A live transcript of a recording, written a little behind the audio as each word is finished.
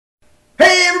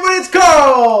it's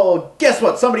Carl! Guess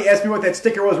what? Somebody asked me what that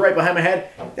sticker was right behind my head.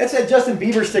 That's that Justin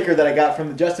Bieber sticker that I got from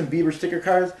the Justin Bieber sticker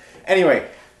cards. Anyway,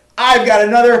 I've got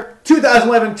another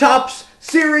 2011 Topps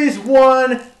Series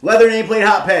 1 leather nameplate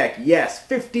hot pack. Yes,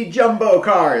 50 jumbo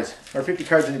cards. Or 50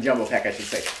 cards in a jumbo pack, I should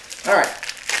say. Alright,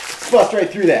 let's bust right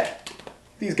through that.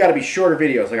 These got to be shorter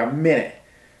videos, like a minute.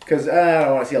 Because I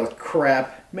don't want to see all this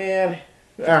crap. Man.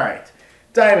 Alright,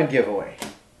 diamond giveaway.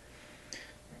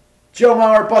 Joe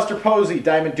Mauer, Buster Posey,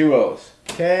 Diamond Duos.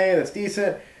 Okay, that's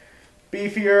decent.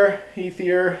 Beefier,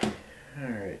 Heathier.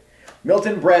 Alright.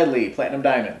 Milton Bradley, Platinum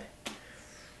Diamond.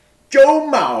 Joe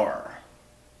Mauer.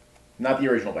 Not the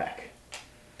original back.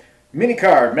 Mini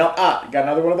card, Mel Ott. Got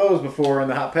another one of those before in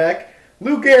the hot pack.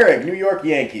 Lou Gehrig, New York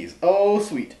Yankees. Oh,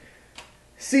 sweet.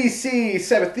 CC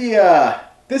Sabathia.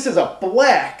 This is a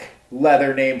black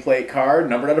leather nameplate card,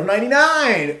 numbered out of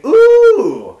 99.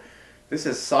 Ooh! This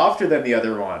is softer than the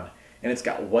other one. And it's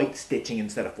got white stitching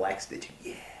instead of black stitching.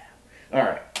 Yeah. All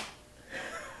right.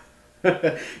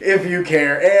 If you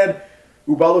care. And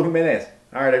Ubaldo Jimenez.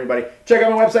 All right, everybody. Check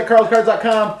out my website,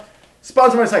 KarlsKards.com.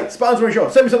 Sponsor my site. Sponsor my show.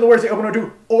 Send me something the words they open or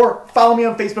do. Or follow me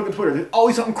on Facebook and Twitter. There's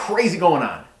always something crazy going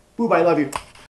on. Boob, I love you.